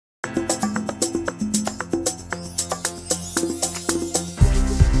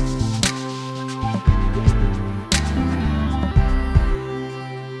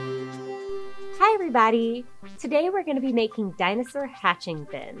everybody! Today we're going to be making dinosaur hatching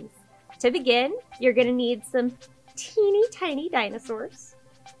bins. To begin, you're going to need some teeny tiny dinosaurs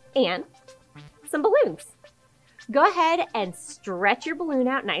and some balloons. Go ahead and stretch your balloon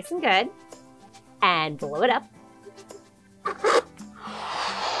out nice and good and blow it up.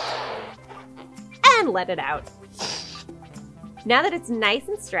 And let it out. Now that it's nice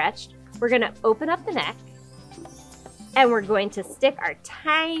and stretched, we're going to open up the neck and we're going to stick our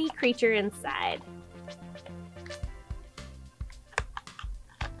tiny creature inside.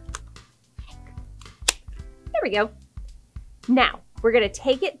 There we go. Now, we're going to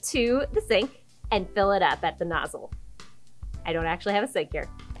take it to the sink and fill it up at the nozzle. I don't actually have a sink here,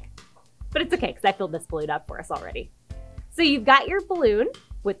 but it's okay because I filled this balloon up for us already. So you've got your balloon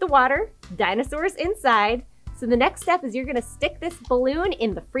with the water, dinosaurs inside. So the next step is you're going to stick this balloon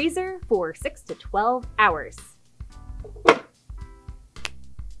in the freezer for 6 to 12 hours.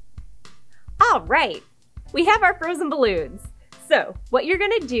 All right, we have our frozen balloons. So what you're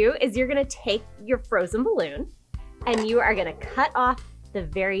going to do is you're going to take your frozen balloon and you are going to cut off the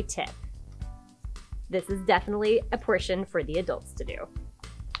very tip. This is definitely a portion for the adults to do.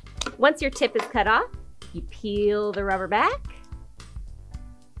 Once your tip is cut off, you peel the rubber back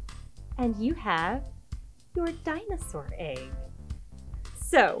and you have your dinosaur egg.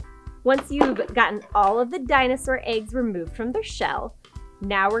 So once you've gotten all of the dinosaur eggs removed from their shell,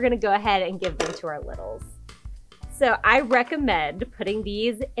 now we're going to go ahead and give them to our littles. So I recommend putting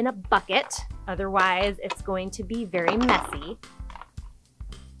these in a bucket, otherwise it's going to be very messy.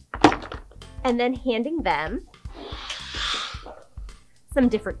 And then handing them some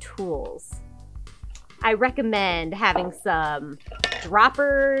different tools. I recommend having some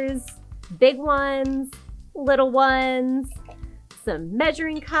droppers, big ones, little ones, some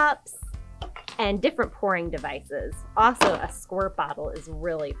measuring cups, and different pouring devices. Also, a squirt bottle is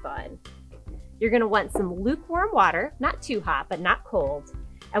really fun. You're gonna want some lukewarm water, not too hot, but not cold.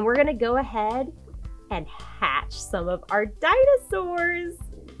 And we're gonna go ahead and hatch some of our dinosaurs.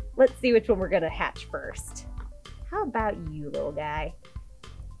 Let's see which one we're gonna hatch first. How about you, little guy?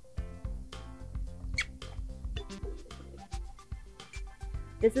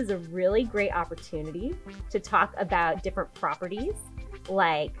 This is a really great opportunity to talk about different properties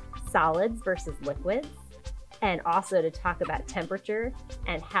like solids versus liquids, and also to talk about temperature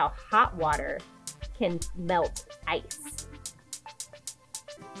and how hot water can melt ice.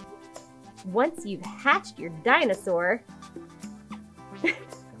 Once you've hatched your dinosaur,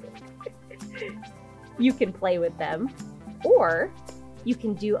 you can play with them, or you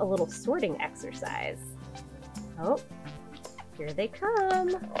can do a little sorting exercise. Oh, here they come.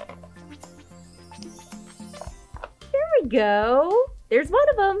 There we go. There's one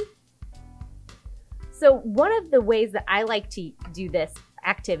of them. So one of the ways that I like to do this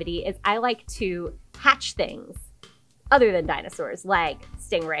activity is I like to hatch things other than dinosaurs, like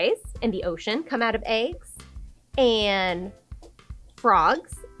stingrays in the ocean come out of eggs, and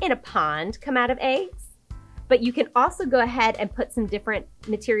frogs in a pond come out of eggs. But you can also go ahead and put some different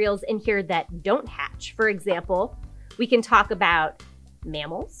materials in here that don't hatch. For example, we can talk about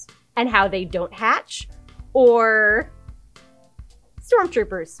mammals and how they don't hatch, or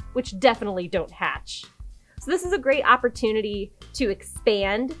stormtroopers, which definitely don't hatch. So this is a great opportunity to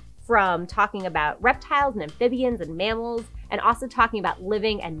expand from talking about reptiles and amphibians and mammals, and also talking about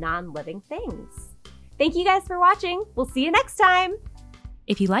living and non-living things. Thank you guys for watching. We'll see you next time.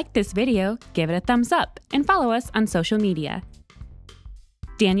 If you liked this video, give it a thumbs up and follow us on social media.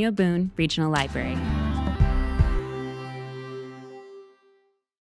 Daniel Boone Regional Library.